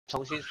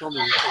重新说明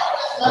一次。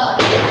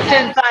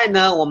现在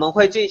呢，我们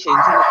会进行这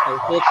个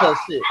口说测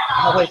试，然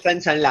后会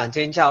分成2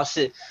间教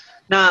室。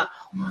那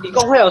一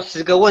共会有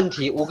10个问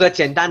题，5个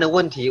简单的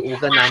问题，5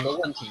个难的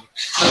问题。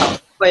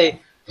会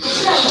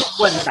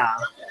问答，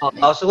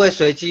老师会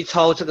随机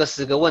抽这个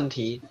10个问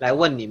题来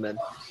问你们。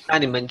那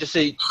你们就是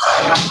回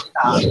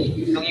答，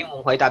用英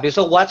文回答。比如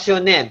说 What's your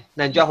name？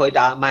 那你就要回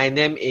答 My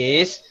name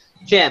is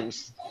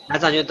James， 那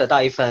这样就得到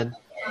1分。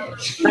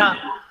那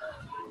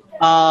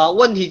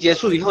问题结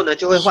束以后呢，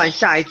就会换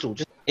下一组，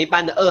就是一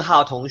班的2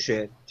号同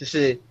学，就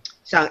是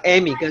像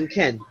Amy 跟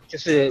Ken， 就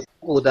是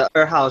谷的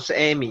2号是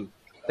Amy，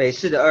 北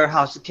市的2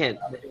号是 Ken，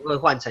 那就会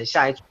换成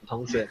下一组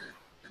同学。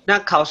那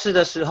考试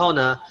的时候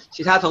呢，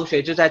其他同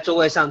学就在座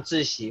位上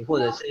自习或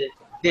者是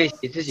练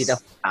习自己的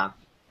回答，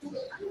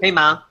可以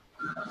吗？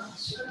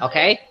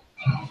 OK，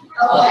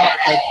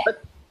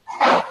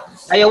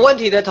 还有问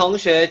题的同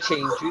学请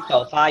举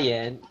手发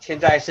言，现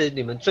在是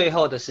你们最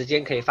后的时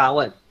间可以发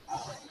问。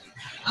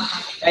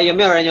有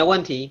没有人有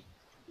问题？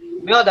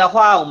没有的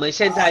话，我们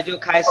现在就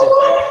开始分组，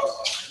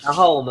然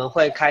后我们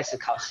会开始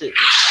考试。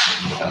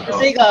这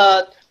是一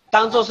个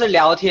当作是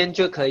聊天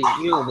就可以，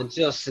因为我们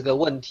只有10个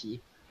问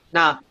题，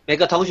那每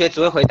个同学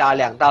只会回答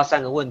2到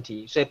3个问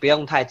题，所以不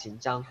用太紧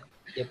张，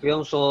也不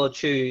用说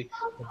去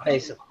准备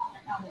什么。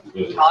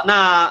好，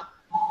那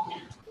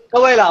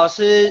各位老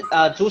师，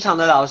主场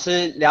的老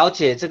师了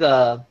解这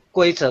个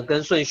规则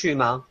跟顺序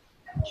吗？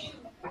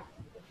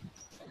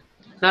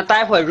那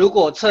待会如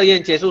果测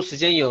验结束时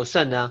间有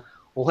剩呢，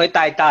我会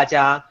带大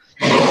家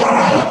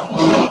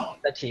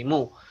的题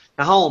目，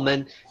然后我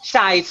们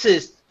下礼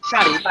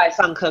拜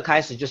上课开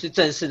始就是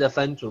正式的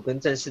分组跟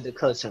正式的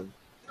课程，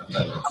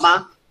好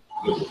吗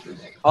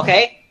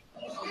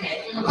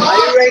 ？OK？Are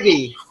you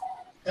ready?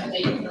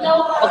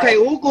 Okay,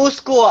 Wugu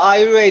School, are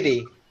you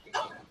ready?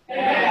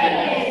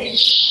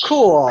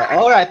 Cool.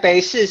 All right,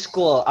 Beisi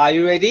School, are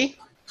you ready?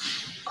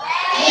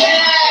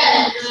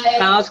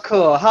 Sounds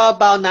cool. How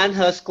about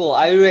Nanhe School?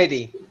 Are you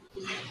ready?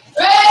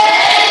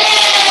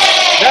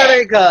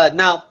 Very good.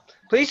 Now,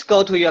 please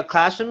go to your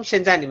classroom.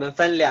 现在你们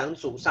分2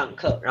组上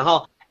课，然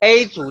后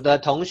A 组的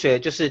同学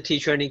就是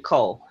Teacher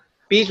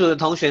Nicole，B 组的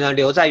同学呢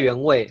留在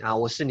原位啊，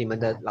我是你们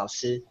的老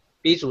师。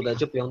B 组的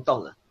就不用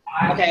动了。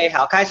OK，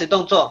 好，开始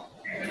动作。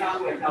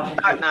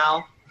Start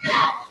now.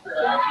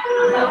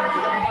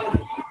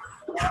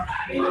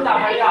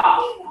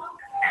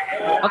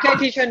 Okay,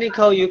 Teacher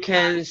Nicole, you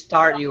can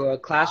start your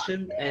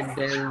classroom and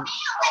then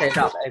set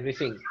up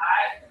everything.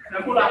 Hi,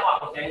 good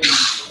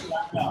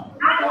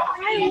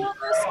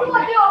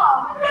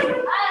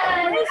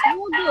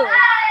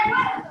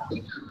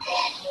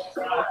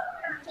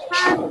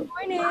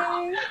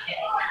morning.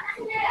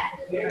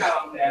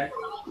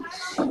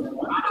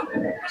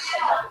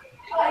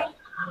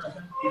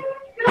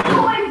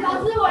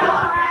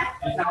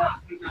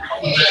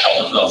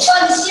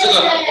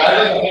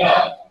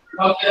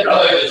 OK，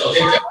 首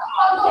先讲，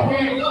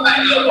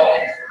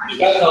你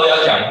刚才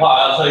要讲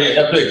话要测验，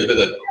要对着这个。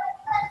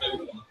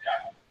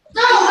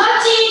那我们要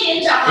近一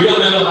点讲。不用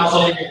他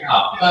收音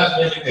好，那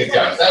边就可以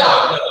讲。待会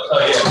那个测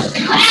验。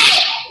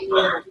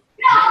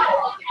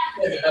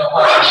对着那个话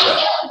讲，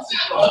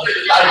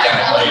大家讲也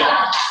可以，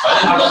反正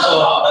他都收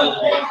好，但是。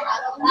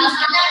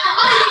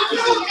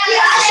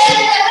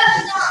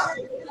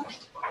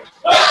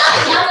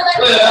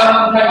为了让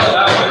他们看到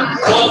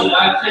桌子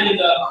来建立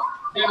的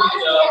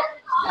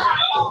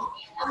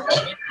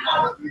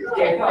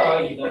介绍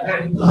而已的。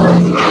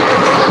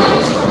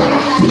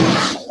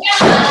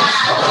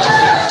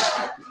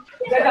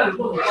在这里做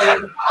什么？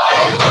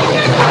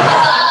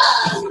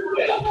对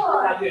了，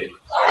下去。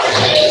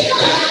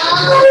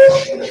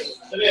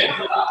这边也是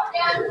吧。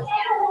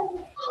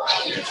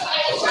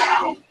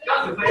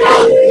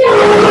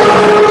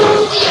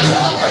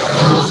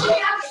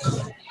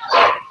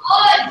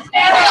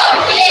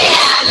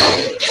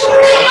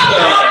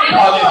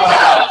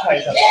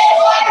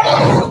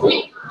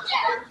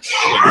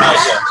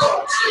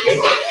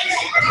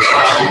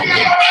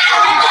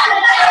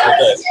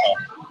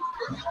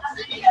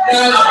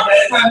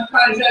看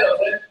一下，有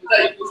人不在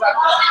荧幕上。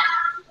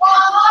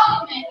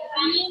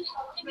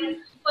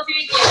过去一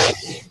点。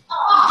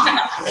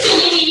你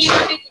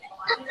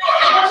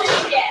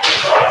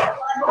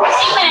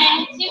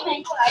新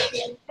梅过来一点。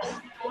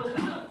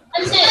但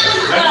是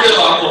还是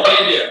往左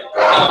边一点，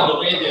往左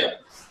边一点。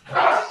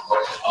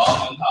好，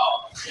很好，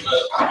这个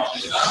好，很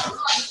好。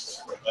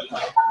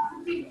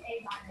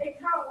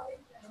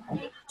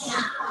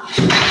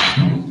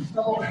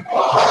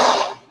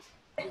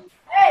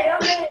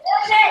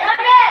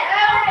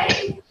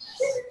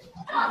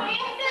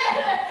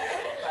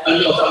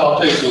6号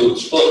退出，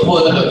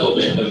或那个左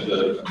边那个。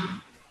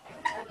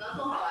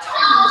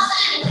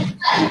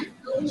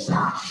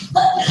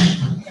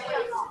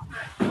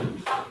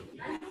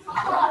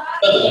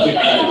那怎么去比？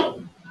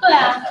对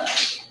啊，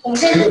我们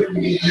先。有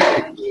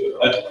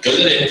这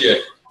连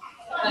接。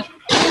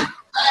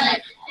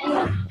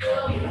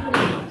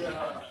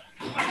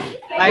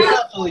来，各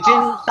组已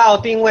经到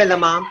定位了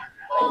吗？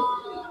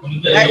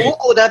来，五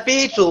股的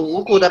B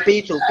组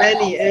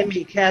，Benny、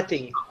Amy、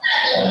Kathy。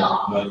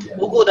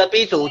五股的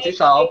B 组举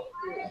手。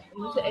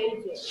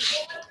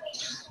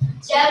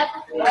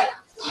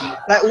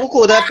来，五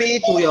股的 B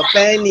组有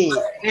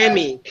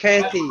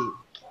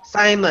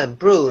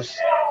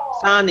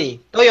Benny、Amy、Kathy、Simon、Bruce、Sunny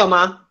都有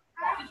吗？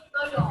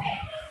都有。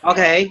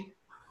OK。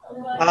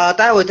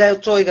待会再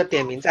做一个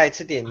点名，再一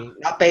次点名。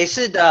然后北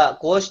市的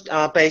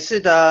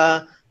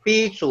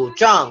B 组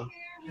John、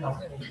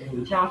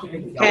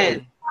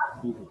Ken。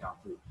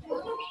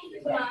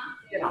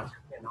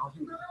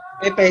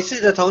北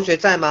市的同学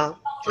在吗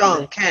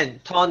 ？John、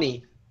Ken、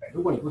Tony。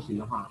如果你不行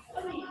的话。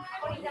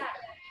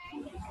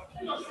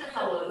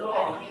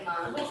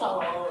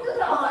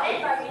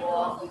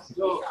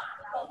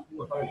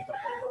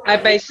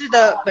北市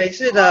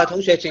的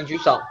同学请举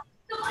手。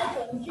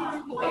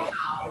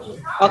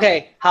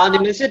OK， 好，你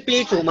们是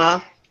B 组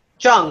吗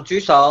 ？John 举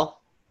手。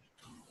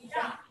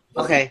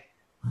OK，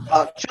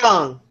 好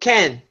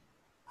 ，John、Ken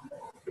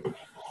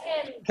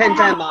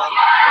在吗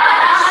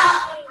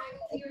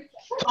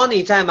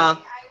 ？Tony 在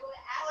吗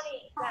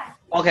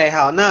 ？OK，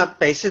 好，那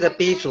北市的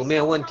B 组没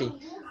有问题。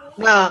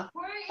那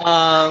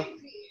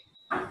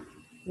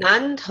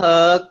南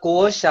和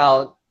国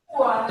小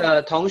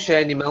的同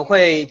学，你们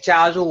会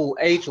加入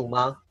A 组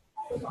吗？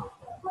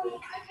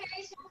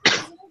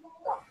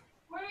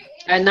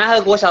南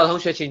和国小的同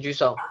学请举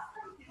手。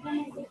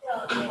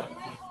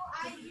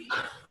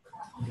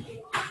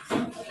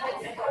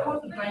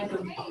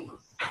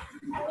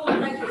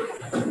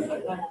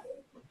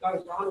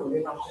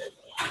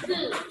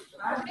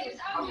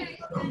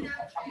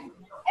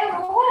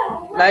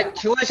来，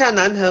请问一下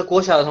南和国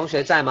小的同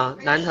学在吗？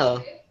南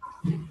和。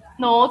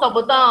No， 找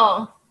不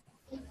到。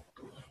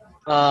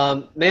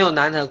没有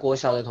南和国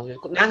小的同学。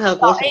南和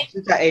国小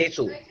是在 A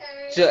组，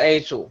只有 A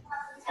组。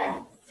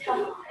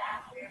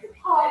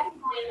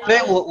所以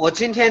我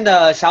今天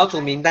的小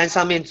组名单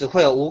上面只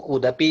会有五股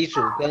的 B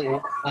组跟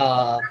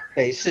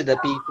北市的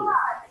B 组。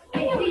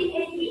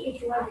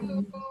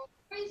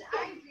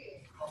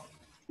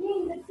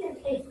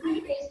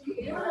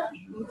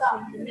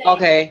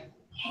OK。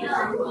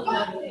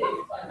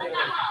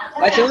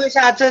来，请问一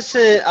下，这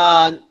是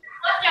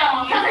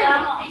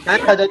南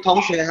和的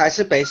同学还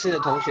是北市的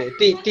同学？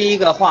第一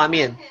个画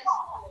面。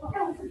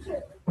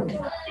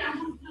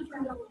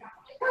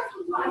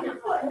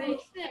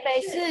北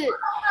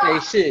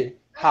市，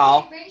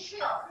好。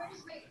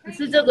可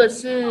是这个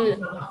是。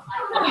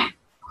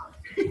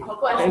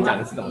先讲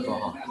的是怎么做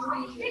哈？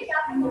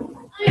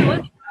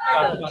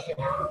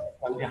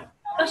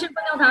要先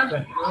关掉它。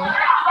对。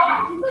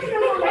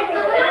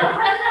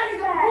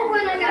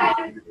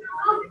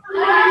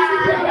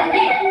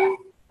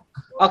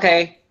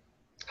OK，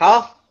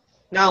 好，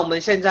那我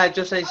们现在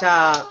就剩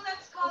下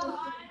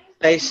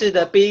北市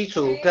的 B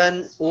组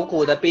跟五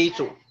股的 B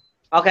组。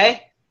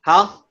OK，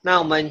 好，那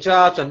我们就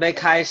要准备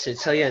开始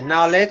测验。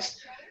Now let's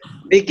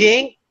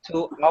begin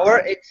to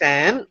our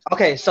exam.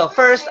 Okay, so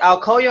first I'll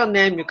call your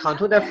name, you come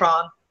to the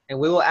front, and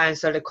we will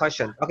answer the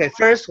question. Okay,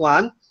 first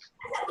one.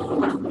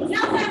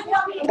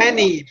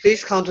 Penny,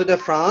 please come to the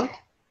front.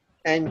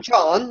 And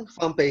John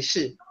from 北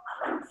市。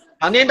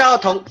好，念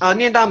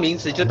到名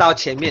字就到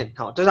前面，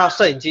好，就到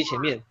摄影机前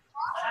面。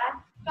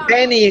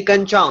Benny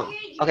跟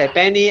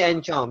John，OK，Benny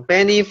and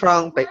John，Benny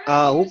from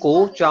五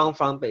股 ，John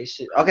from 北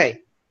市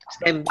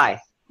 ，OK，stand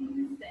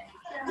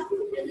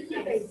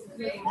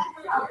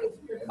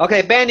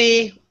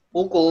by。OK，Benny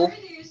五股。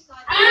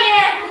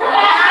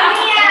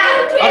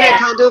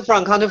OK，come to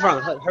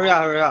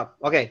front，hurry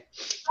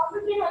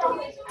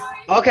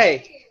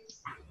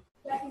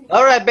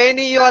up，OK。All right,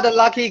 Benny, you are the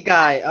lucky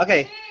guy.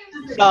 Okay,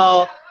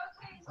 so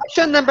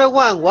question number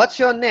 1, what's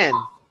your name?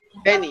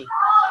 Benny.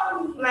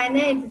 My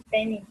name is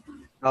Benny.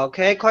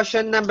 Okay,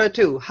 question number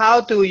 2, how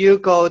do you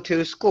go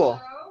to school?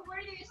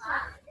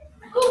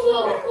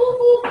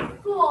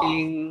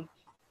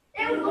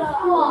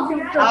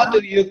 How do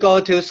you go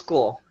to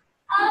school?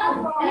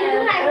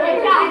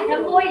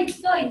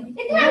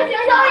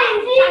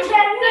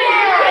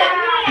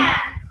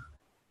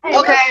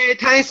 Okay,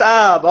 time's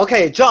up.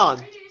 Okay,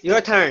 John,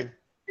 your turn.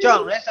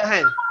 John, raise your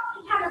hand.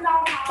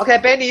 Okay,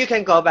 Benny, you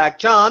can go back.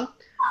 John,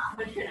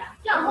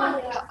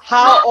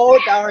 how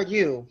old are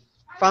you?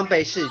 From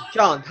北市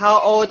John, how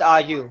old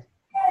are you?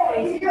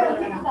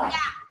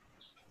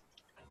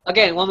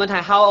 Again, one more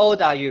time. How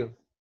old are you?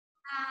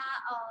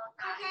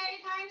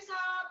 Okay, time's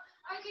up.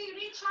 Okay,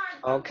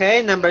 Richard.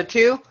 Okay, number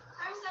 2.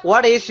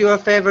 What is your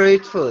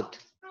favorite food?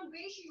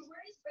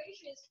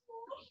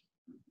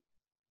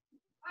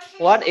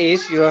 What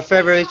is your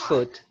favorite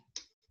food?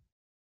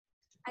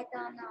 I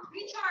don't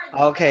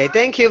know. Okay,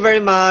 thank you very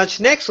much.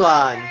 Next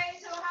one.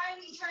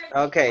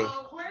 Okay.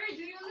 Where do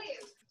you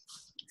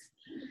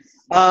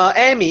live?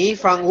 Amy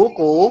from 五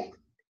股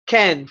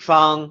Ken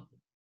from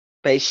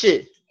北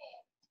市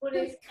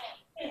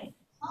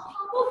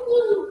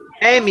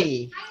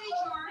Amy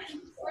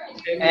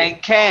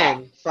and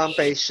Ken from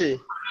北市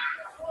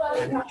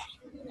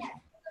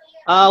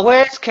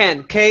Where's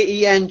Ken?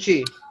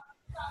 K-E-N-G.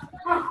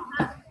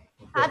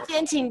 他今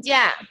天请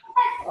假。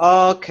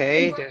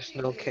 Okay, there's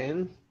no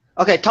Ken.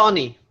 Okay,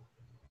 Tony.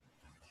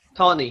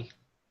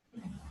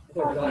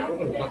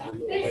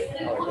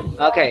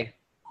 Okay.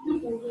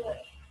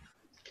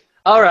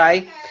 All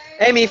right.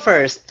 Amy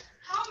first.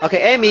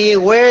 Okay, Amy,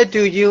 where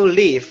do you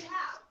live?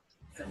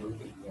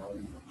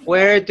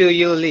 Where do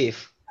you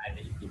live?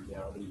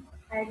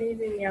 I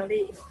live in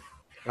Miaoli.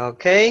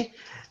 Okay.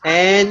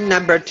 And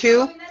number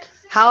 2,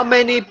 how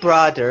many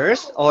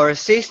brothers or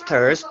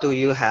sisters do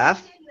you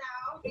have?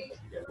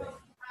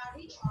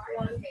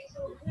 One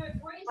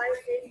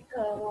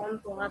sister, one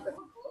brother.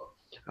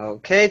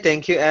 Okay,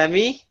 thank you,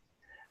 Amy.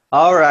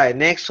 All right,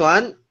 next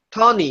one,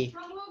 Tony.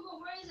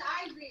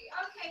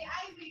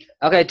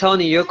 Okay,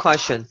 Tony, your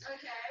question.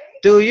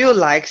 Do you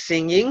like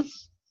singing?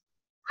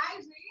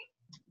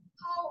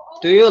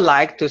 Do you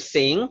like to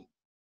sing?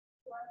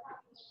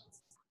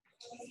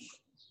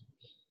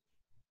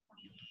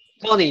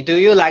 Tony, do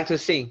you like to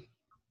sing?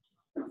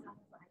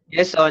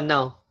 Yes or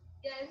no?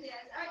 Yes.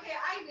 Okay,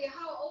 Ivy,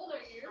 how old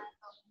are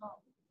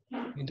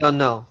you? You don't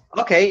know.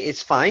 Okay,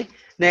 it's fine.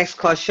 Next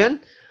question.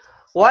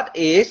 What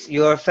is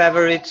your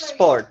favorite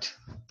sport?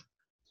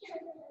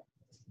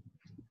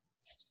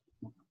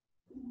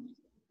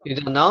 You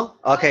don't know?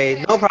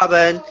 Okay, no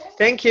problem.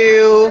 Thank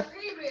you.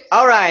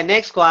 All right,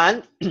 next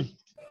one.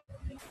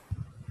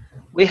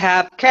 We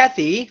have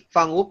Kathy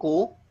from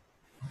Wuku.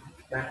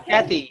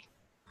 Kathy.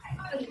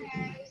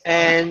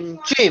 And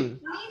Jim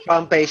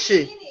from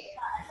Beishi.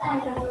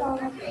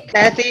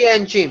 Kathy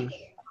and Jim.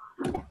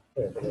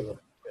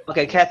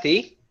 Okay,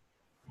 Kathy.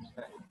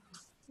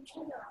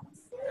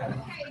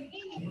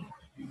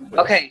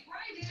 Okay.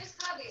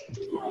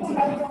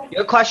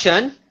 Your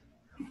question.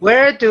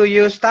 Where do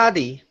you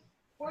study?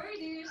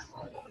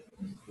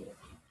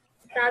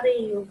 Study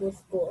in Yugo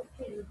school.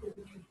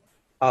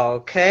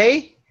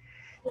 Okay.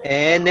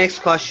 And next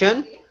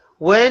question.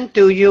 When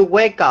do you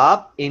wake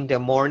up in the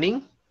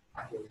morning?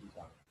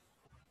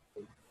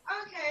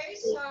 Okay,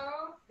 so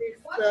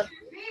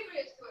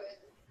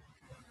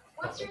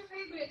what's your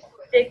favorite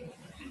food?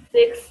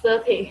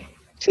 6:30.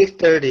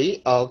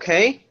 6:30.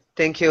 Okay.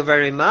 Thank you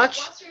very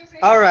much.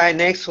 All right,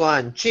 next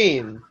one.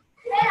 Jim.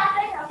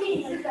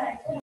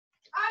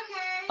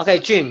 Okay,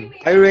 Jim,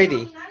 are you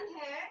ready?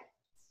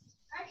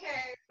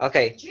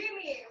 Okay.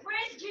 Jimmy,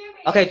 where's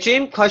Jimmy? Okay,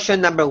 Jim,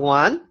 question number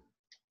 1.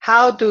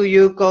 How do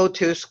you go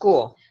to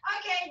school?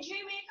 Okay,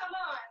 Jimmy, come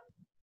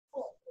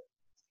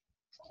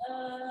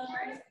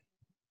on.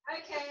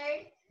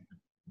 Okay.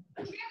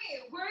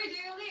 Jimmy, where do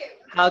you live?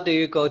 How do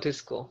you go to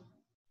school?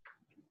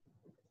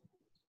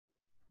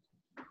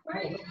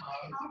 Where do you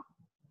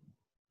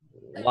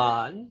live?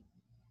 1,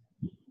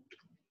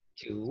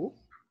 2,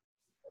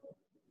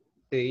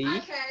 3.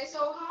 Okay,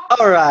 so how?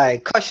 All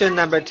right, question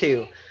number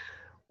 2.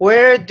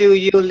 Where do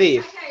you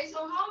live? Okay, so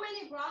how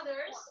many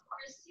brothers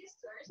or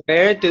sisters?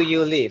 Where do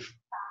you live?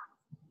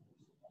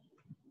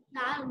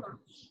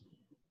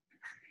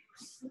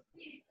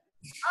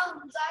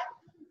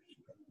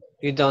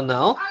 You don't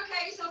know?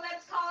 Okay, so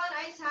let's call it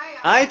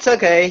Isaiah. It's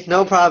okay,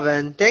 no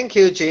problem. Thank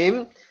you,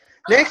 Jim.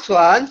 Next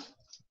one,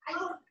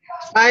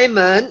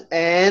 Simon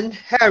and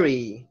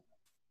Harry.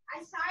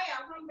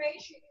 Isaiah from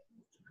Beijing.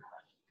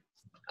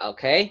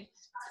 Okay.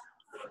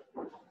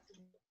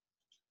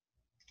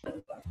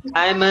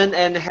 Simon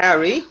and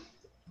Harry.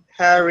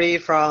 Harry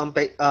from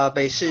Beishi.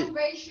 From Beijing.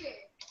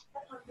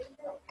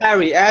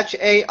 Harry,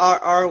 Harry,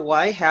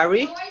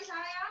 Harry So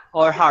Isaiah?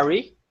 or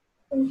Harry?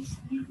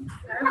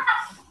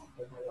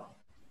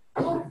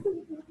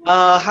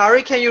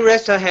 Harry, can you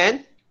raise your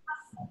hand?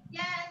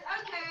 Yes,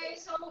 okay,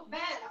 so Ben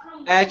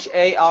from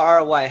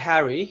Harry,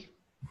 Harry.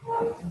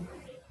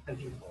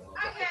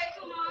 Okay,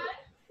 come on.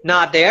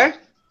 Not there?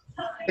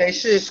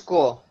 Beishi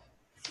school.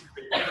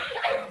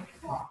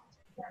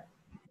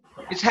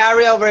 Is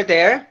Harry over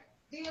there?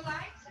 Do you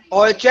like?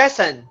 Or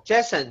Jason?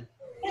 Jason,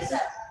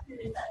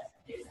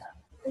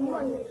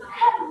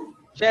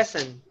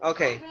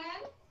 okay.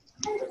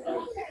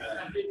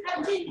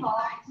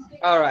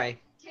 All right.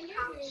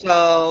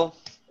 So,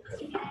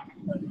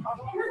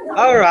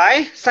 all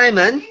right,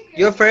 Simon,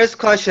 your first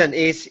question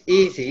is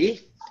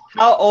easy.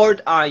 How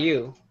old are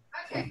you?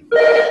 Okay.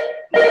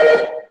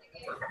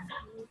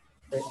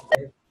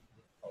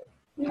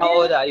 How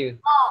old are you?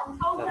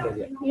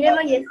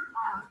 11 years.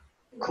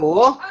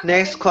 Cool.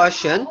 Next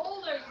question. How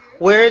old are you?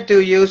 Where do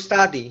you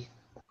study?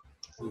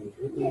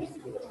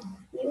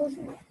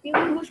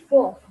 Yugo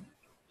school.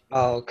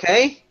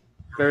 Okay,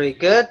 very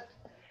good.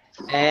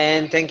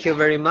 And thank you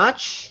very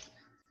much.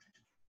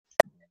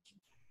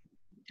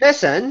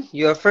 Jason,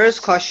 your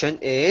first question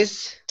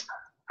is,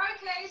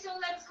 Okay, so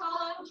let's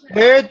call it.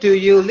 where do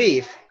you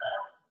live?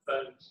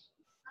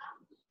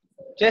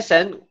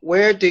 Jason,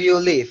 where do you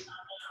live?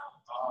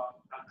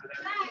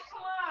 Jack,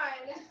 come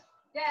on.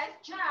 Yes,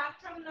 Jack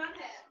from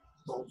Nanhead.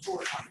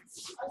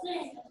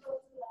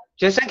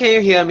 Jason, can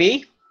you hear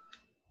me?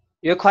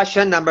 Your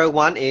question number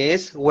 1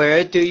 is,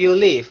 where do you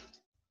live?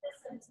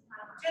 Okay,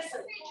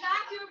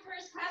 Jack, your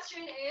first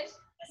question is,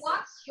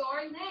 what's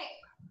your name?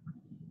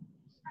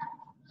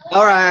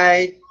 All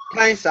right,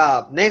 time's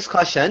up. Next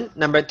question,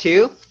 number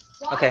 2.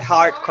 Okay,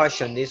 hard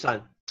question, this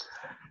one.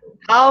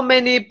 How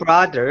many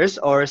brothers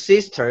or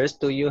sisters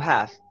do you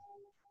have?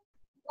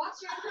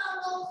 What's your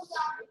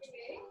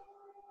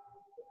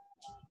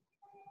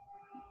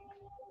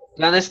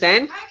Do you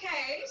understand?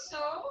 Okay, so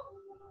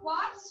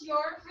what's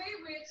your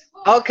favorite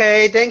food?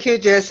 Okay, thank you,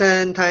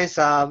 Jason. Time's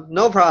up.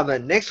 No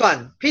problem. Next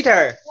one,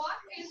 Peter What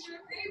is your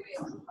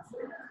favorite?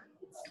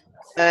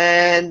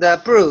 and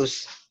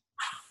Bruce.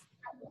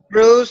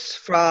 Bruce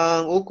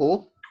from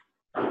Ugu.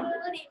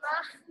 Okay,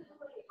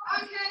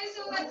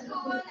 so let's go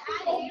on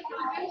Annie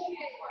from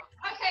Beijing.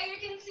 Okay, you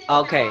can sit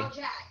Okay. now,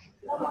 Jack.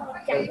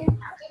 Okay,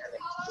 let's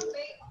call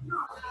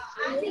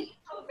on Annie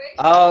from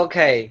Beijing.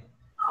 Okay.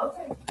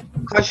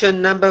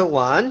 Question number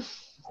 1.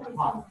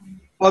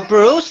 For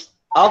Bruce.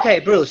 Okay,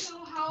 Bruce.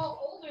 So how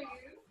old are you?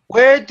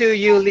 Where do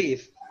you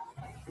live?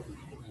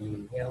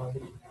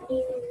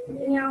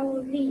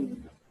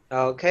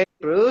 Okay,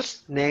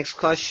 Bruce. Next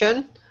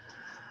question.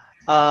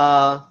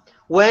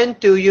 When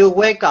do you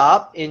wake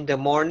up in the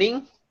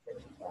morning?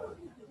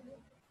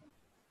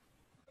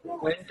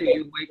 When do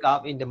you wake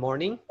up in the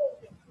morning?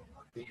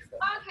 Okay,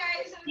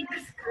 so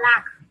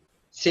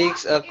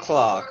 6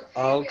 o'clock.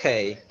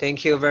 Okay,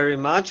 thank you very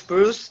much,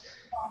 Bruce.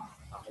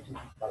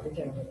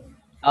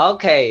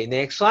 Okay,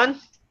 next one.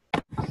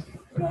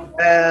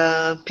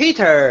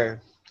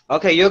 Peter.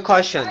 Okay, your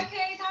question.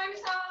 okay,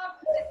 time's up.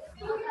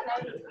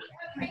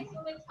 Okay, so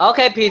let's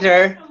Okay,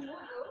 Peter.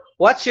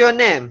 What's your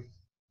name?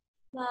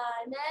 My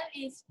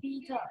name is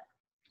Peter.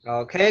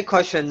 Okay,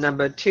 question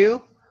number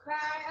 2. Right,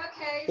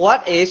 okay.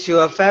 What is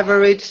your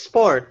favorite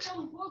sport?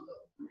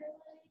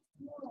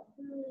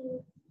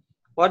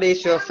 What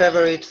is your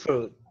favorite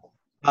food?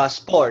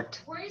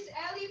 Sport. Where is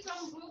Ellie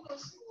from Google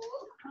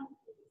School?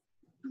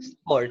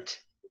 Sport.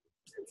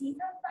 Okay,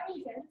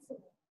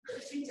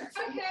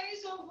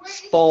 so where is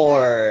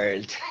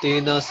Sport. Do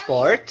you know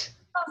sport?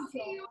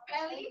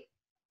 Ellie?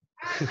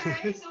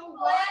 Okay, so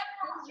what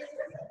is your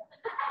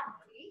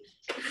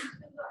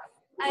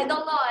I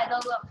don't know.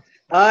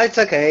 It's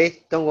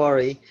okay. Don't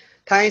worry.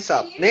 Time's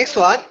up. Next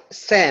one,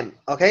 Sam.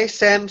 Okay,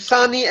 Sam,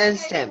 Sunny, and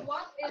Sam.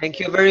 Thank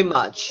you very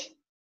much.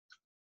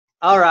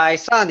 All right,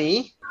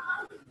 Sunny.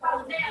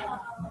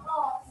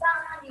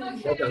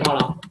 我讲到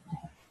了。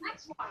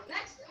 next one?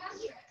 Next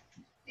question.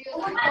 Do you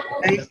like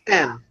Hey,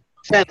 Sam.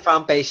 Sam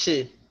from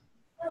Beisi.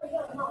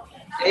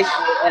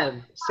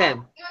 Sam.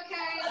 Sam.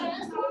 Okay,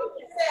 so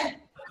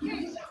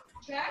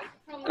Jack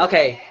from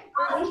Okay.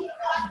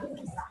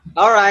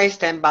 All right,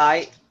 stand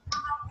by.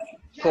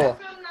 Cool.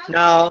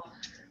 Now,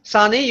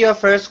 Sunny, your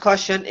first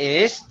question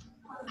is,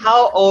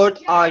 how old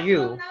are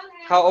you?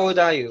 How old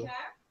are you?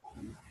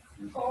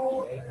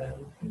 Okay,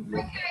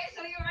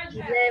 so you are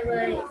Jack.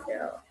 11.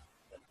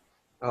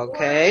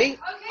 Okay.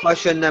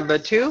 Question number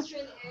 2.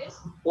 Question is,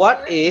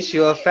 What is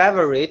your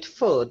favorite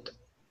food?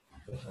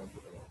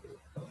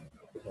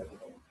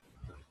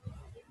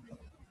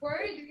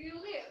 where do you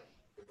live?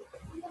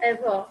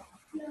 Apple.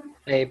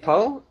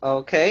 Apple.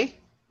 Okay.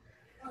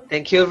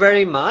 Thank you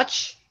very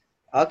much.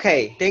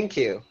 Okay, thank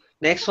you.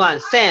 Next one,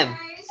 Sam.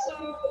 Okay,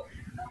 so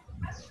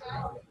let's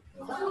try.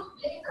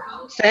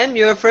 Sam,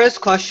 your first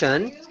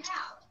question. You have.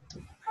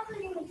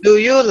 Do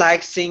you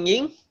like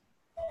singing?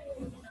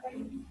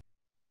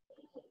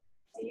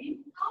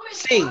 How many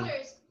Sing.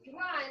 brothers?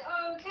 Right,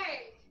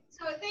 okay.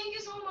 So thank you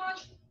so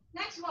much.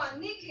 Next one,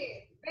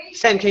 Nikki.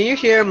 Sam, can you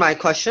hear my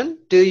question?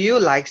 Do you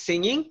like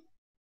singing?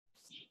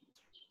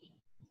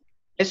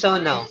 Yes or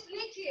no? Where's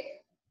Nikki?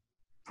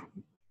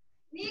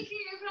 Nikki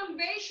from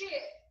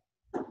Beijing.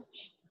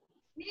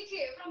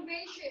 Nikki from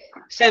Beijing.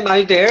 Sam, are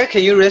you there?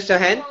 Can you raise your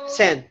hand?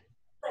 Sam.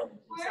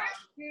 Where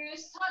do you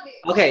study?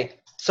 Okay,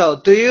 so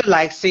do you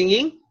like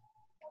singing?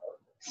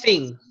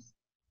 Sing.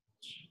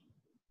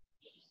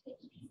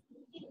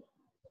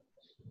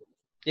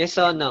 Yes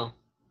or no?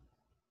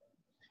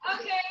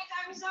 Okay,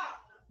 time's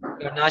up.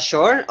 You're not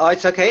sure? Oh,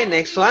 it's okay.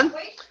 Next one.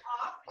 Wake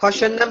up.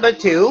 Question number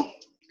 2.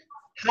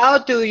 How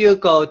do you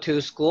go to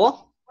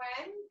school?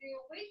 When do you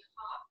wake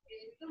up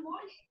in the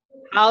morning?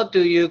 How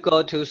do you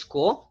go to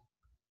school?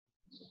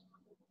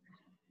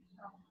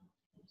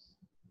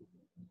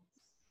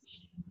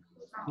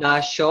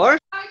 Not sure?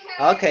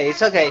 Okay,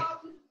 it's okay.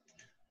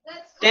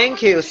 Let's go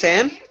Thank on you, to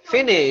Sam. Nikki from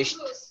Finished.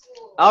 Google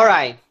School. All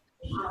right.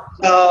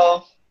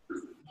 So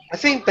I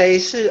think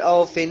Beisi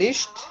all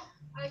finished.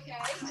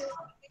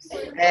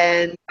 Okay.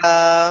 And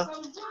From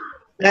Google.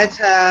 let's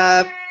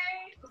have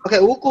okay,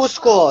 Ugu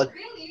score.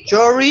 Really?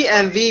 Jory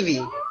and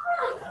Vivi.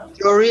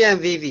 Jory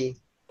and Vivi.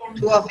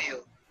 2 of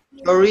you.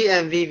 Jory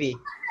and Vivi.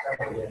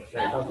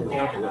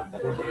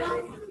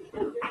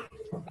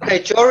 Okay,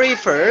 Jory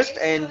first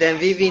and then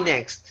Vivi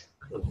next.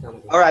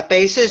 All right,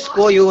 basic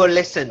score, you will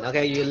listen.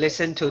 Okay, you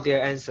listen to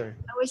their answer.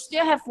 We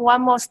still have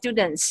one more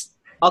students.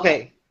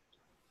 Okay.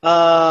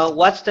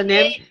 What's the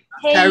name?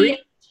 Terry?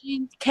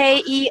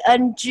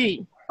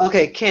 K-E-N-G.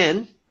 Okay,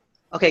 Ken.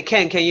 Okay,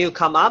 Ken, can you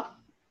come up?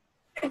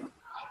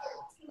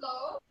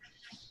 Hello?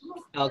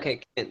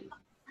 Okay, Ken.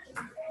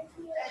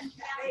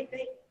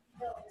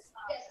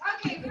 Yes,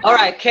 okay. All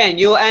right, Ken,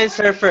 you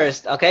answer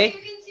first, okay? You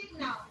can sit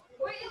now.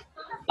 Where is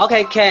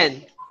Okay,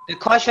 Ken, the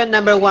question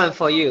number 1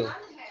 for you.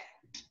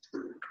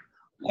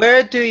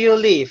 Where do you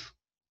live?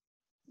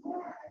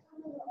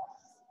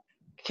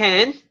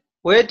 Ken,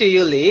 where do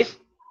you live?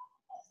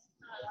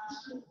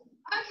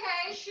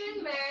 Okay,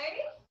 Xunmei,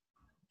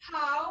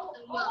 how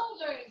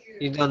old are you?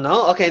 You don't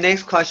know? Okay,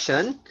 next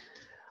question.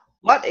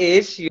 What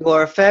is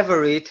your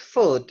favorite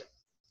food?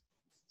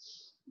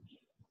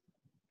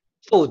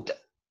 Food.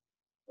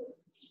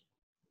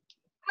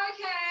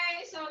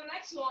 Okay, so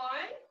next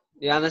one.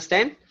 You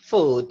understand?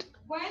 Food.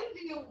 When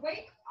do you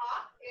wake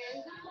up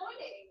in the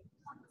morning?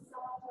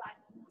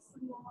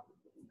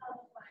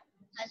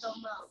 I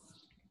don't know.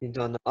 You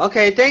don't know.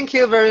 Okay, thank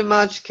you very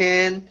much,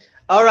 Ken.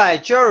 All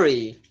right,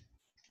 Jory.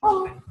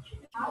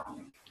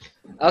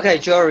 Okay,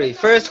 Jory,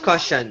 first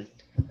question.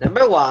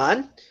 Number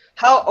 1,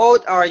 how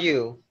old are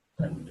you?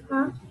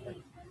 Huh?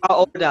 How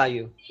old are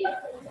you?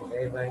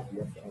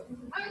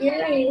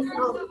 Okay,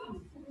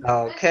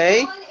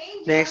 Okay,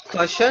 next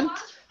question.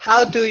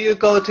 How do you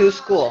go to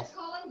school? let's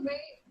call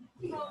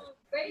it from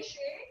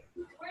Weishi.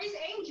 Where is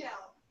Angel?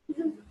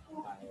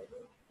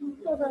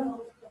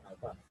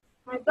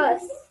 My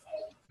bus.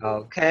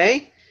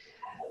 Okay,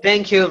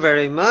 thank you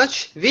very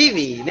much.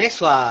 Vivi, next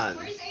one.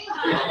 Where is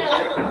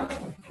Angel?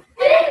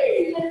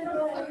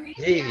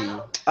 Vivi,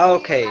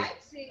 okay.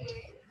 Let's see.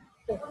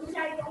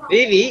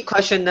 Vivi,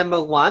 question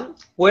number 1.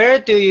 Where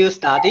do you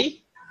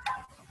study?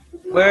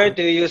 Where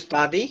do you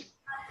study?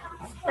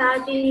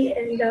 Study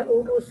in the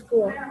Ugu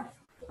school.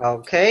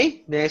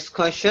 Okay, next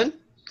question.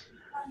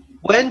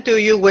 When do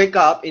you wake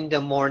up in the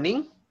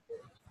morning?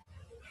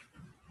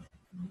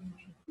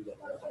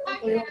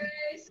 Okay,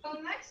 so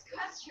next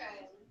question.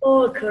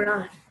 4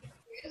 o'clock.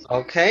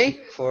 Okay,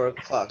 4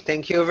 o'clock.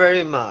 Thank you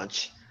very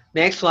much.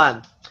 Next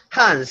one.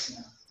 Hans.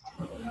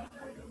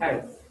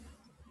 Okay,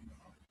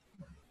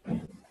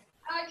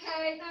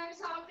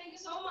 that's all. Thank you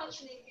so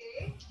much,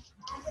 Nikki.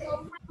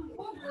 So from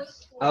Ugu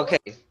school, Okay,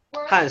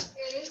 where Hans.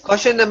 is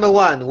Question number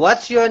 1.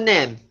 What's your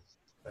name?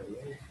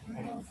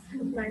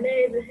 My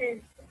name is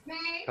Hans.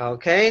 May?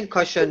 Okay,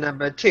 question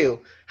number 2.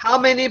 How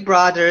many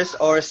brothers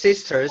or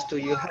sisters do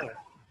you have?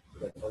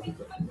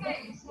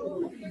 Okay,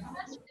 so your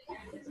question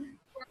is,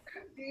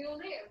 where do you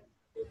live?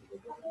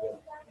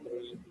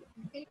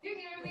 Can you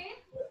hear me?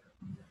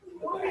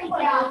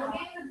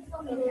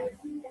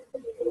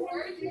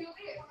 Where do you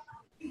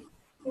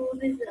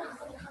live?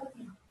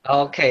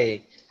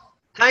 Okay,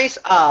 time's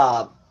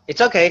up.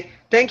 It's okay.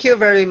 Thank you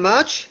very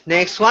much.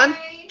 Next one.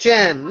 Okay,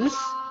 James.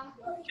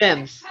 next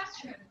James.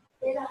 question.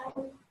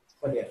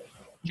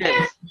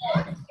 James.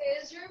 What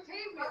is your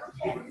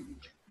favorite?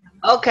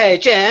 Okay,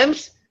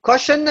 James.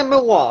 Question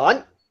number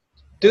 1.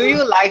 Do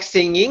you like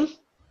singing?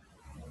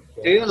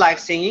 Do you like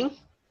singing?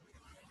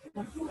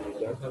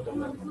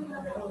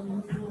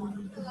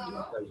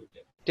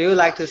 Do you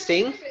like to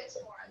sing?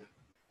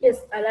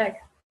 Yes, I like.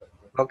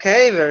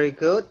 Okay, very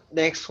good.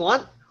 Next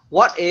one.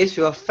 What is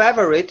your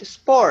favorite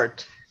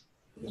sport?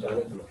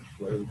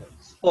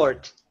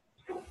 Sport.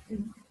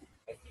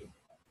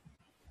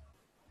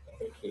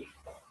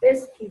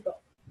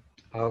 Basketball.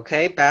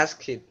 Okay,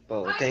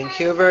 basketball. Thank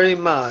you very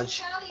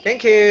much.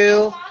 Thank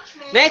you.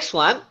 Next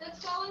one.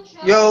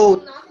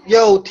 Yo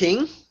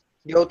Ting.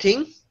 Yo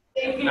Ting.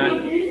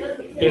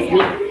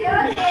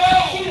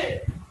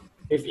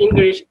 His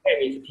English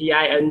name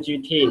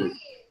is Ting.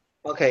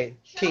 Okay,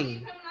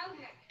 Ting.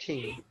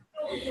 Ting.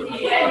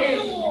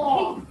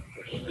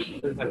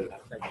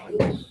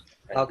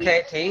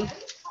 Okay, Ting.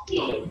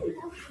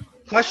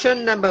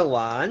 Question number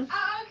 1.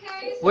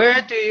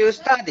 Where do you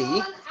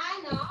study?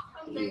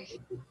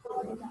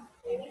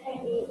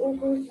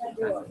 Ugu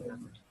school.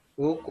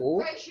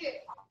 Ugu.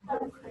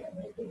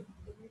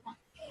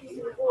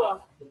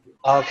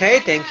 Okay,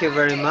 thank you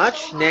very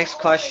much. Next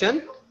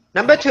question.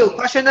 Number 2.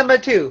 Question number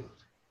 2.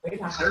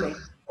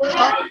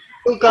 How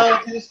do you go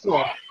to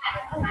school?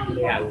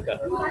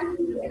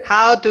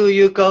 How do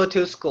you go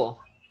to school?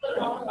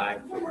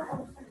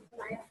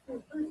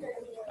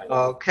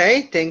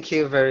 Okay, thank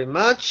you very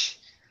much.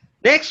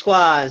 Next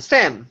one,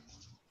 Sam.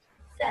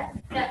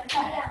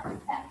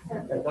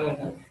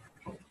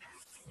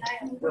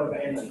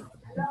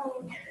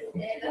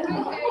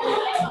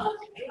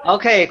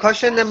 Okay,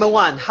 question number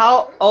 1.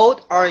 How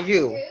old are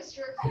you?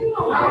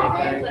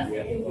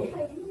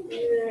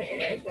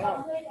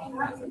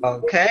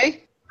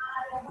 Okay.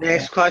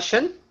 Next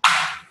question.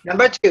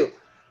 Number 2.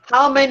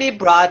 How many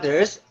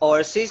brothers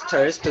or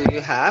sisters do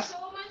you have?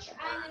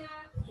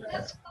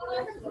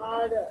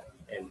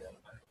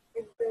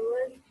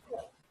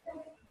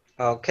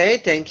 Okay,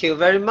 thank you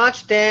very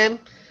much, Dan.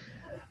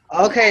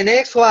 Okay,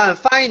 next one,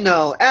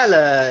 final,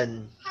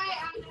 Alan.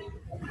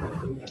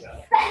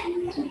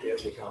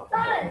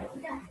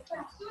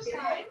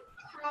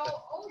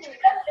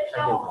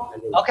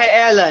 Okay,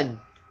 Alan.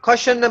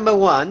 Question number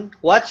 1.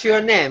 What's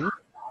your name?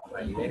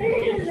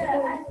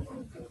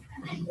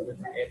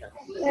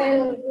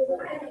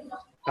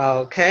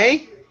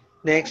 Okay.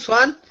 Next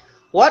one.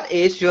 What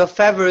is your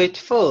favorite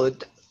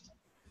food?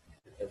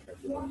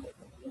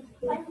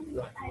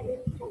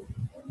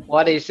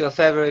 What is your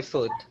favorite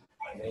food?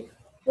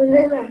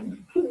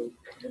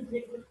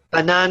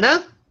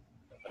 Banana?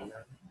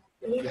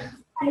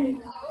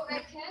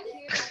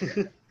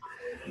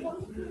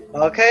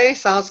 Okay,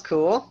 sounds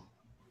cool.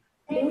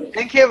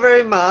 Thank you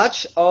very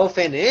much. All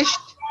finished.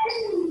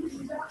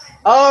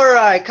 All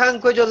right,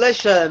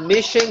 congratulations,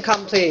 mission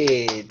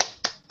complete.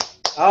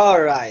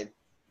 All right,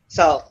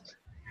 so,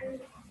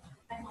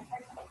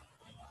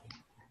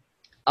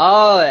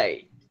 all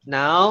right,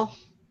 now,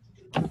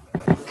 I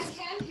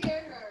can't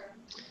hear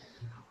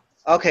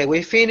her. okay,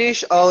 we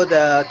finished all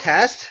the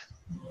tests.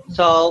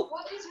 So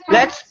What is her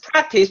let's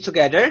practice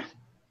together.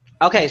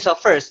 Okay, so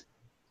first,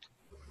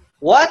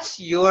 what's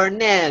your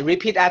name?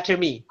 Repeat after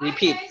me.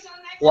 Repeat. Okay, so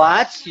next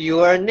What's question.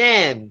 your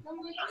name?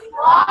 Number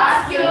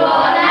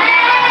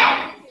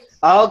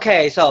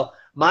Okay, so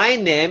my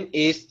name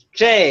is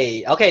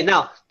Jay. Okay,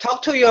 now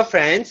talk to your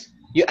friends.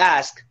 You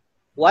ask,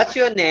 what's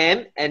your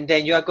name? And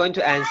then you are going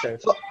to answer.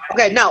 So,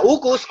 okay, now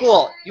Ugu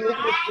School. Ugu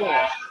School.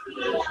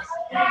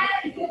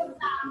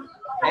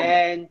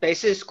 And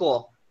Beisi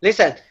School.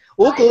 Listen,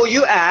 Ugu,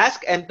 you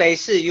ask, and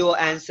Beisi, you will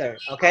answer.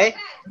 Okay?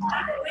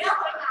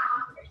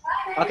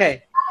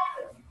 Okay.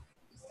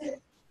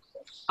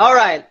 All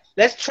right,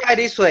 let's try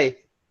this way.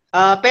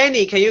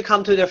 Benny, can you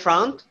come to the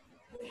front?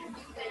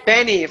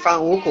 Benny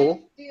from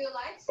Ugu. Do you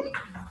like singing?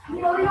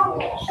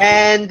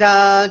 And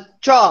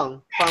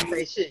John from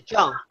Beisi.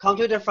 John, come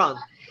to the front.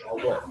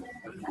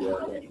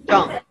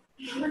 John,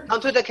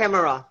 come to the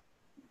camera.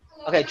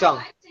 Okay, John,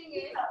 Like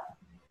singing?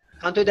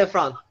 come to the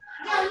front.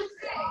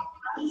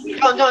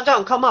 What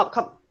John, come up,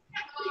 come. is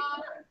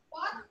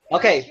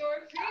Okay.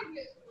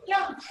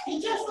 your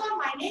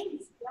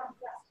favorite?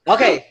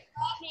 Okay,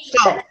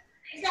 so,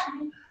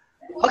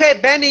 okay,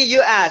 Benny,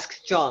 you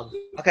ask John.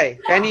 Okay,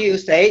 Benny, you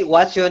say,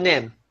 what's your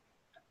name?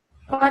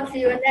 What's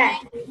your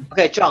name?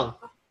 Okay, John,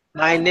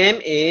 my name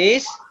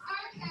is,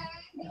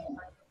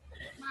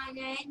 My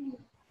name.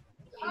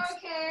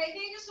 Okay,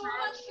 thank you so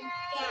much,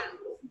 Karen.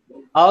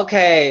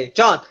 okay,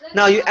 John,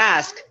 now you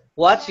ask,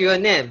 what's your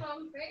name?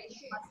 From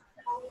Beijing.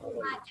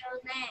 What's your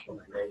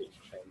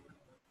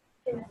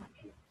name?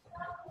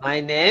 My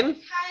name?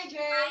 Hi, Jay.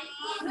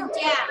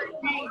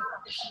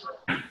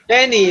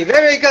 Benny,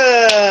 very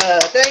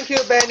good. Thank you,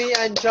 Benny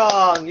and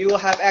John. You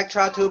have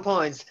extra 2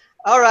 points.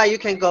 All right, you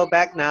can go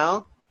back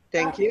now.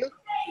 Thank you.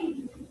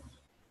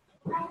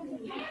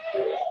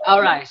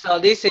 All right, so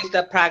this is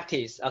the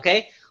practice,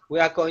 okay? We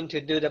are going to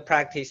do the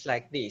practice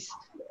like this.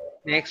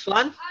 Next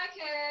one.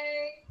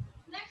 Okay.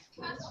 Next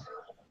question.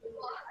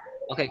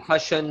 Okay,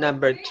 question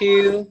number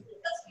 2.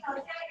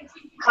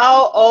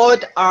 How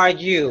old are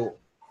you?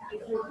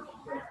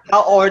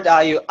 How old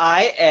are you?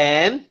 I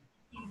am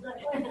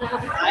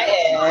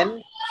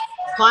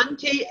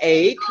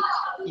 28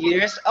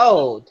 years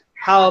old.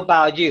 How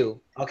about you?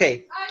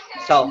 Okay,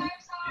 Okay, so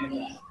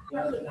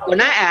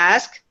when I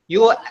ask,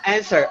 you will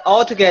answer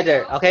all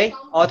together, okay?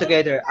 All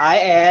together. I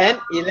am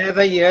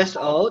 11 years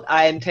old.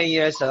 I am 10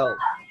 years old.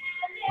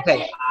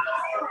 Okay.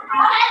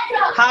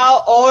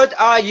 How old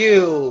are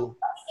you?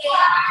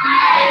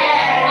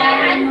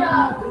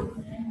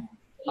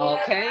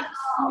 Okay,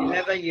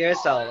 11 years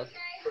old.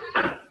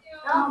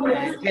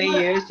 And 10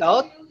 years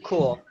old.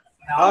 Cool.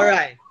 All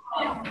right.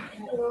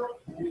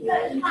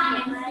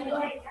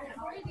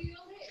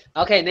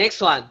 Okay,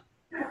 next one.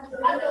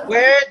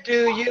 Where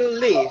do you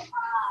live?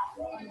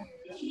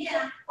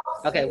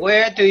 Okay,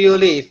 where do you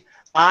live?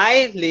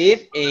 I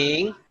live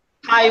in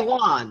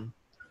Taiwan.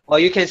 Or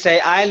you can say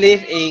I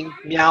live in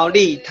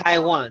Miaoli,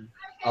 Taiwan.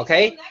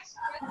 Okay?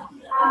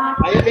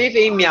 Are you live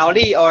in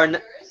Miaoli or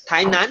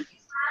Tainan?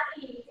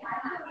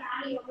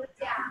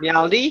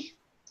 Miaoli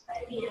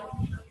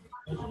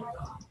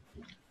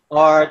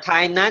or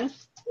Tainan?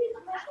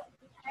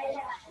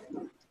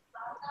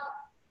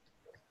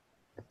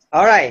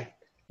 All right,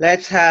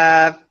 let's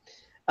have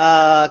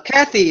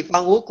Kathy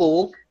from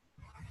Ugu.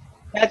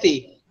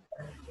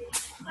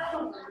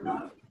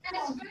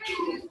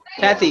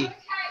 Kathy,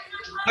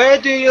 where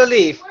do you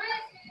live?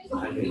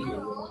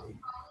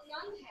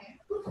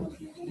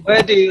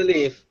 Where do you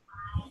live?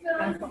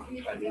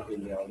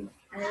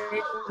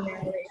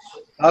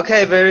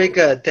 Okay, very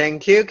good.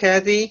 Thank you,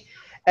 Kathy.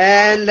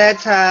 And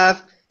let's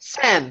have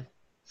Sam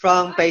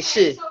from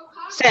Beisi.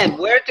 Sam,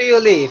 where do you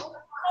live?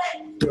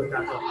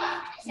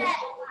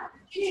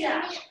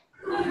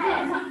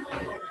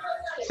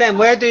 Sam,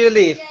 where do you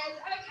live? Yes,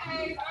 okay,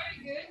 very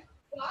good.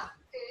 What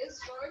is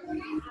your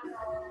favorite?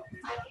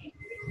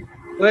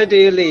 Where do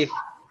you live?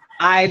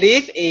 I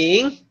live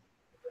in...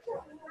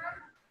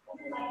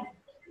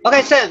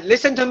 Okay, Sam,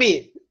 listen to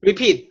me.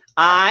 Repeat.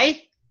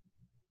 I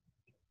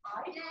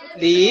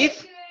live... Okay,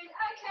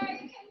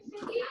 you can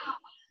see now.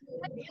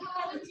 Let's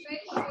call it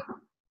Beijing.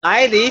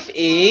 I live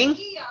in...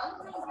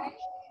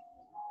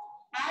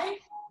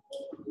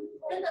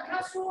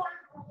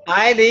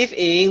 I live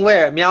in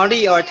where?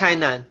 Miaoli or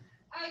Tainan?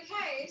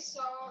 Okay, so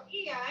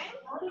Ian,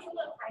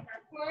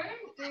 where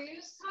do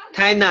you study?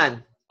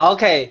 Tainan.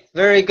 Okay,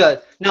 very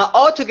good. Now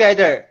all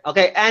together,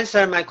 okay,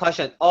 answer my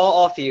question.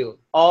 All of you,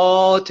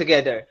 all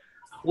together.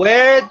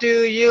 Where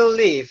do you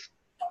live?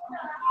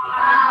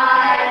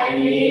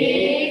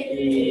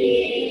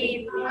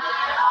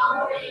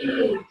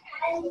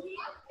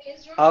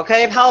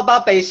 Okay, how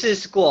about Beisi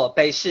School?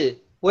 Beisi.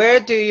 Where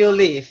do you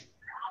live?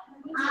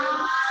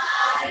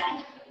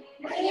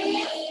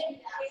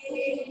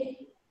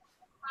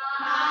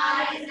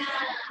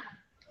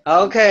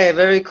 Okay,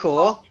 very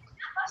cool.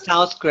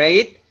 Sounds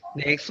great.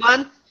 Next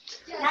one.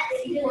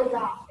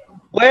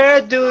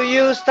 Where do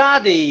you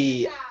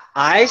study?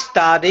 I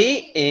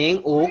study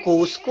in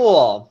Wugu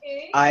School.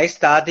 I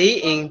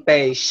study in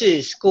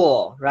Beishi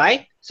School,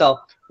 right? So,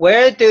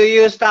 where do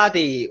you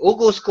study?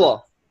 Wugu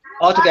School.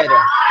 All together.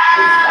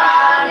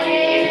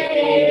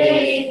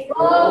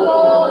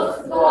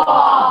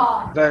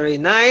 Very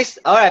nice.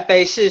 All right,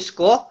 Beishi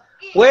School.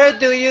 Where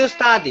do you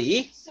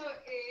study?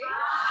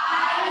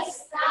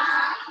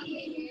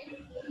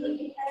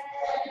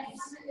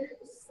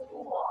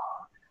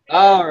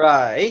 All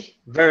right,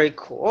 very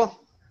cool.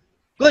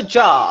 Good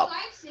job.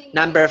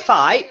 Number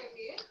 5.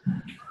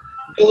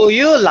 Do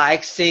you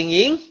like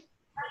singing?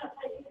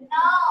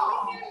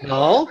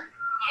 No.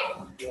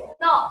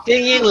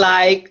 Singing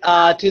like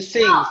to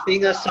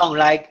sing a song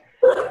like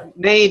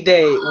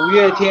Mayday, 五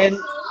月天,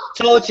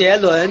 周杰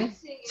伦,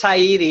 蔡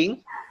依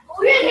林.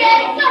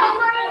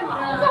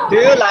 Do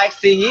you like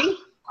singing?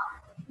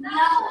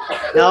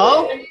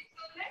 No.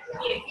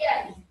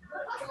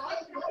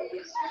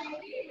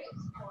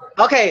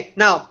 Okay,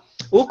 now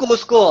Wugu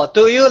School.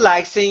 Do you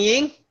like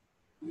singing?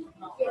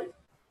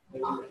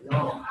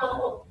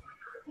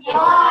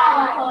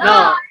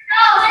 No.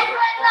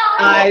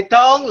 I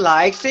don't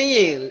like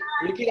singing.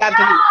 Repeat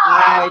after me.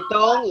 I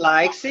don't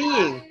like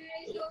singing.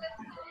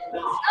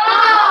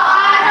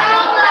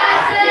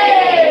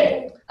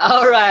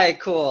 All right,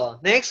 cool.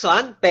 Next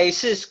one,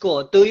 Beishi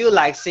School. Do you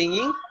like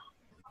singing?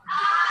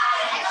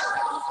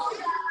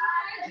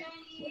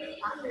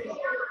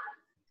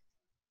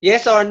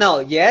 Yes or no?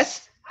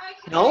 Yes?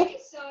 No?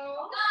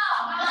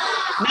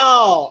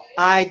 No,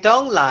 I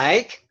don't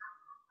like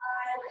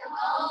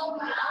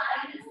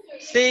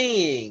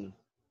singing.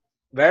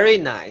 Very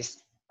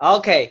nice.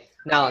 Okay,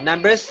 now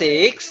number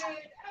 6.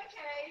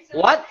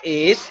 What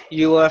is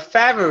your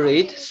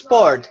favorite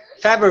sport?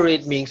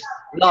 Favorite means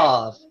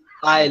love.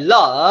 I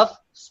love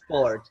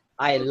sport.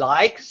 I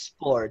like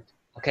sport.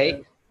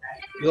 Okay,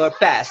 your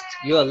best,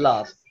 your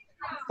love.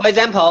 For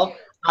example,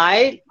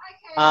 my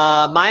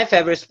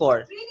favorite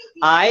sport.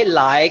 I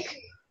like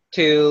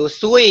to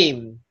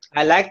swim.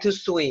 I like to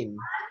swim.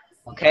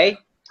 Okay,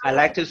 I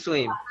like to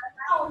swim.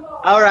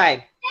 All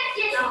right.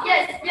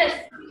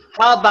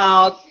 How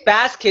about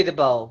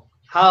basketball?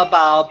 How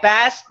about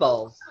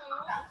basketball?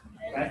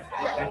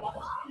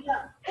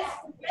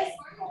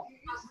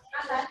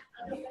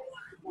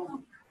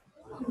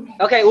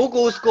 Okay,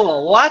 Wugu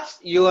School. What's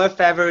your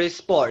favorite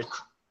sport?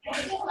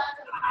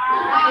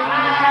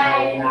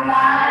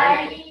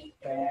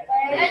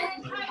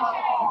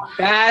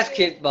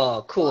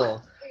 Basketball.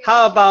 Cool.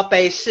 How about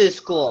Beishi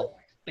School?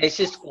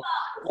 Beishi School.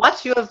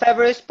 What's your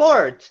favorite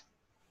sport?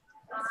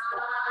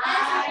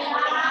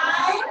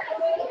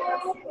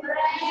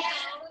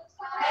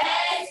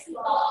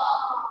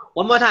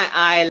 One more time.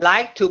 I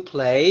like to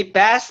play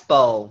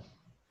basketball.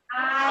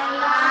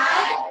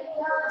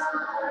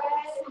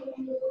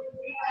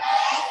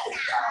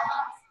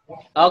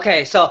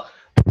 Okay, so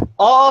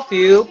all of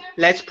you,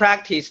 let's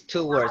practice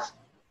 2 words.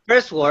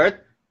 First word,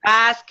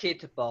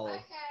 basketball.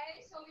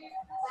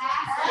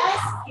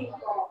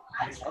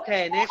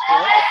 Okay, next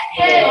word.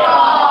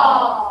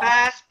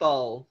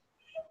 Basketball.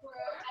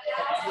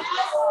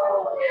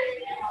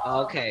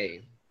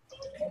 Okay.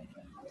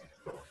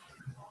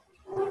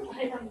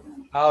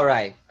 All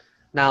right.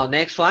 Now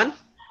next one.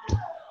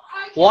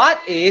 What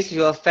is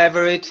your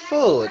favorite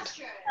food?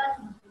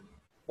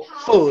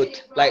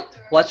 Food, like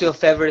what's your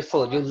favorite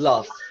food you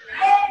love?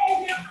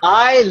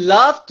 I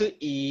love to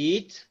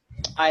eat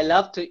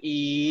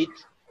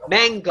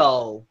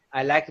mango.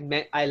 I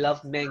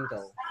love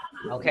mango.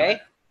 Okay?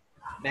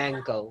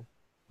 Mango.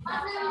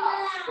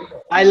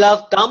 I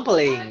love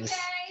dumplings.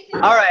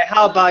 All right,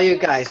 how about you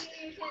guys?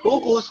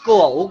 Wugu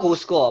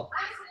School.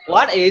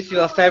 What is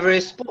your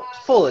favorite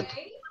food?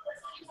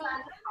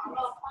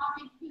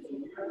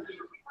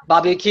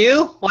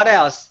 Barbecue. What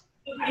else?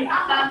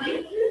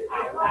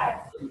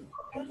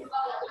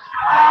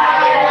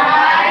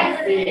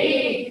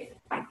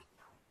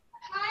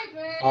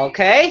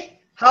 Okay.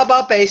 How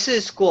about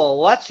Beishi School?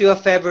 What's your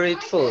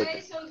favorite food?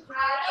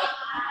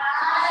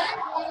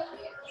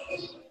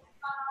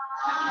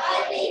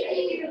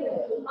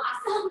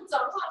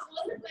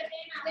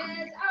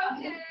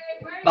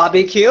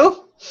 Barbecue?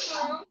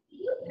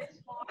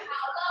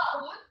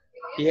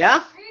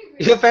 Yeah?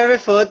 Your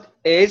favorite food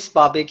is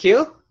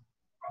barbecue?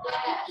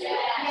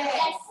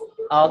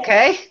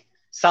 Okay.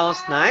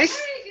 Sounds nice.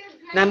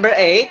 Number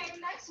 8.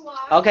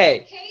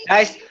 Okay,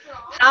 guys,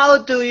 how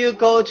do you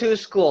go to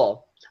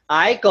school?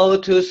 I go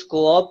to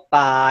school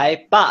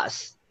by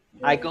bus.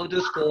 I go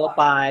to school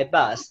by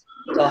bus.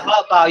 So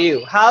how about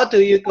you? How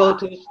do you go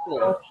to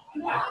school?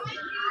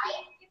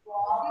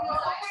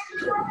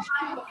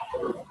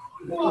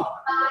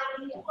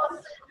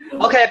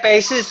 Okay,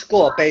 Beishi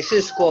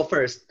School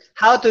first.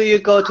 How do you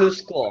go to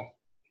school?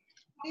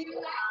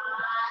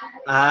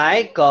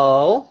 I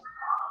go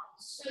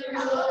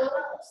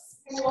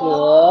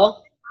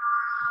school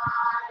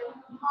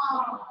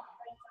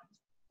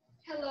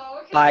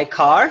by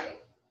car.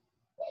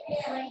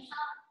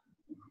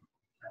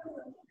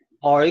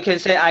 Or you can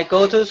say I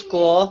go to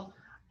school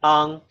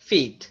on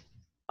feet.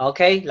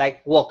 Okay,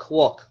 like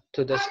walk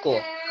to the school.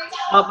 Okay.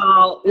 How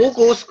about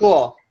Wugu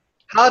school?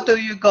 How do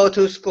you go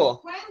to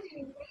school? When do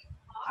you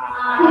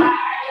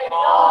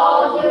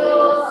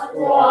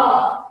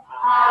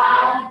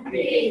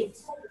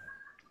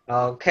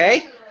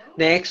Okay,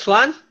 next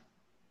one.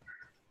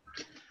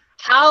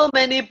 How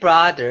many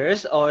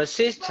brothers or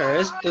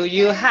sisters do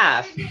you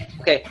have?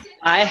 Okay,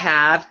 I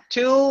have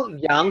 2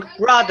 young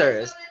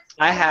brothers.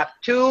 I have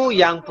 2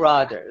 young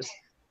brothers.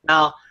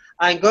 Now,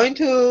 I'm going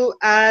to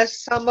ask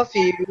some of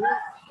you,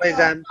 for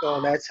example,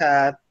 let's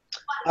have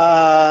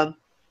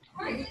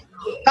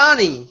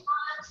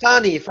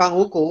Sunny from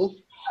Wugu.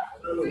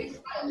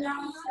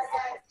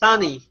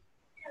 Sunny.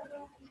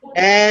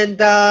 And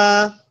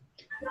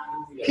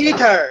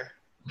Peter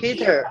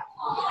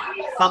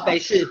from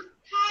Beisi.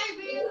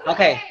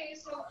 Okay.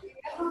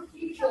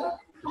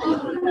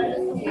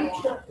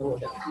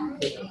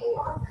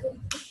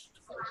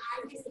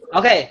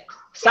 Okay,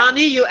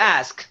 Sunny, you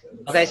ask.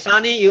 Okay,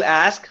 Sunny, you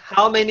ask,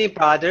 how many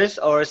brothers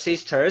or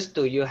sisters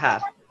do you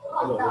have?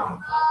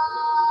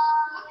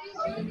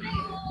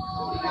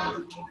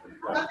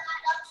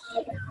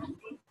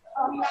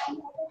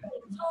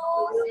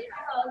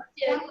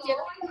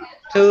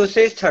 Two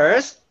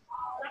sisters.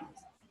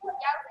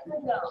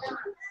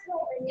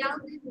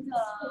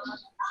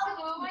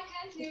 Hello, I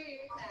can't hear you.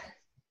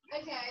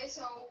 Okay,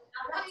 so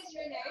what is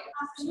your name?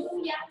 Two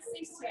young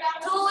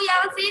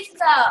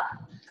sisters.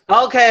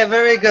 Okay,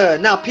 very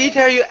good. Now,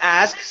 Peter, you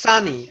ask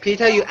Sunny.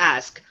 Peter, you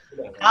ask,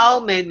 how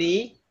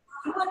many?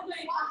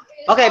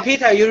 Okay,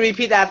 Peter, you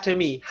repeat after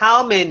me.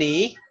 How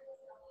many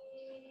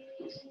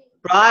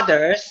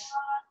brothers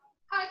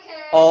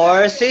Okay.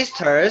 or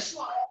sisters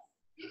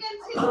You can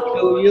see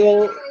do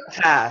you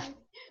have?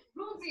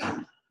 Ruby.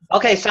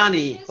 Okay,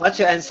 Sunny, what's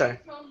your answer?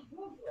 From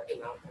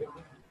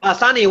Ruby.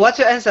 Sunny, what's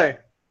your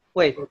answer?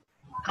 Wait,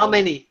 how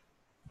many?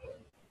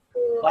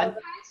 One,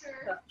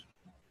 Answer.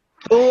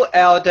 2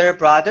 elder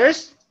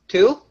brothers,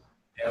 2?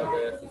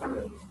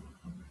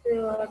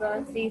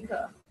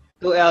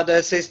 2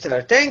 elder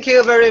sisters. Thank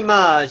you very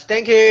much.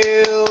 Thank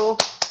you.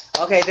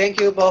 Okay, thank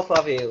you both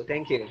of you.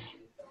 Thank you.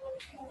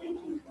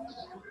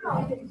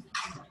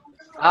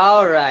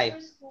 All right.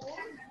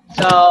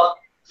 So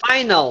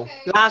final,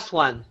 last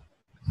one.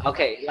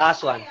 Okay,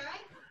 last one.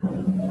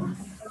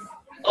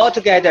 All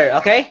together,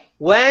 okay?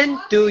 When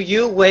do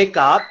you wake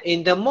up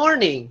in the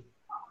morning?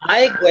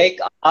 I wake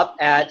up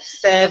at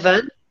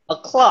 7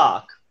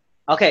 o'clock.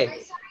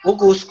 Okay,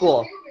 Wugu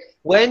school.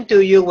 When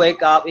do you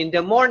wake up in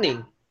the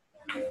morning?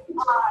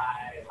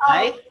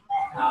 I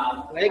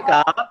wake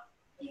up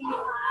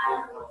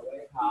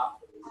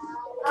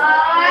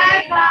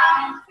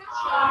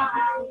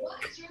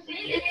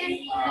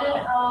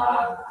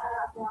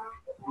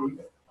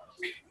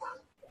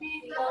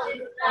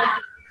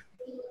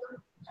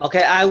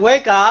Okay, I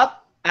wake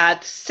up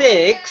at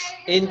 6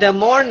 in the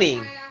morning.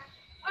 Okay,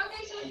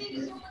 so thank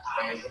you so much.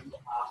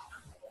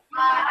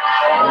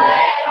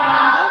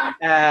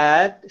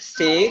 At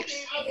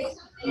 6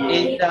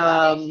 in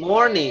the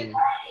morning.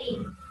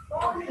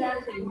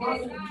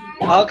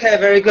 Okay,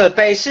 very good.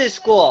 Beisi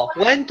school.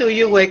 When do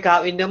you wake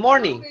up in the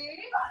morning?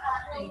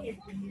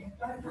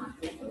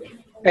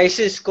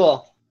 Beisi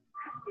school.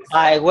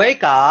 I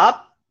wake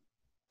up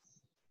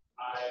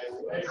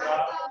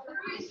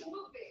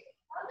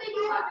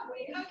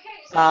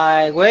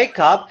at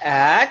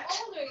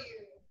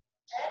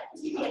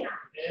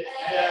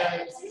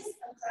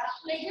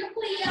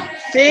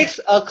 6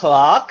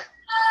 o'clock.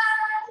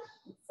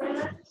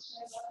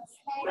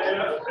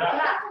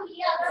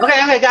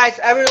 Okay, guys,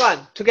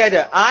 everyone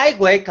together. I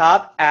wake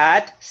up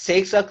at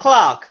 6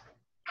 o'clock.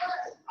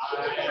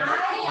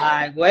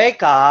 I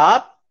wake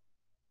up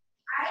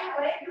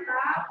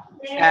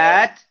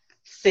at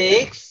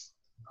 6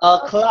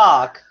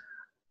 o'clock.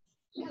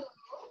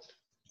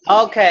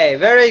 Okay,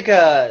 very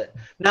good.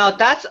 Now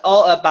that's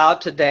all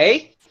about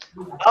today.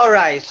 All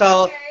right,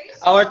 so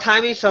our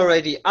time is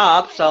already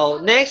up. So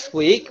next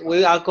week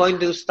we are going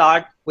to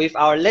start with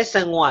our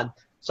lesson 1.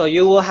 So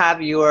you will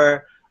have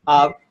your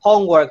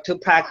homework to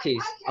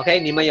practice. OK，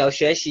 你们有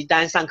学习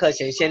单，上课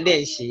前先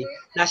练习。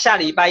那下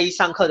礼拜一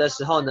上课的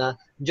时候呢，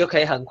你就可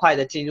以很快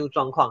的进入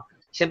状况，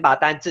先把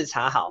单字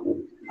查好。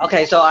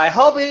Okay, so I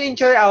hope you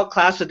enjoy our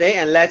class today,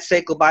 and let's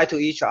say goodbye to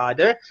each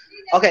other.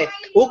 Okay,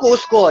 Wugu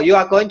school, you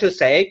are going to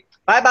say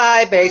bye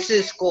bye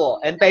Beisi school,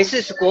 and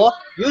Beisi school,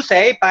 you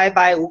say bye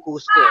bye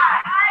Wugu school.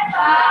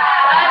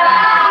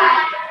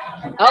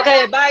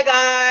 Okay, bye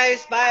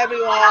guys, bye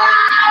everyone.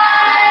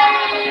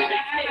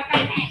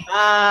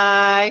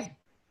 Bye.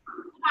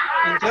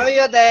 Enjoy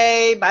your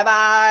day. Bye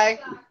bye.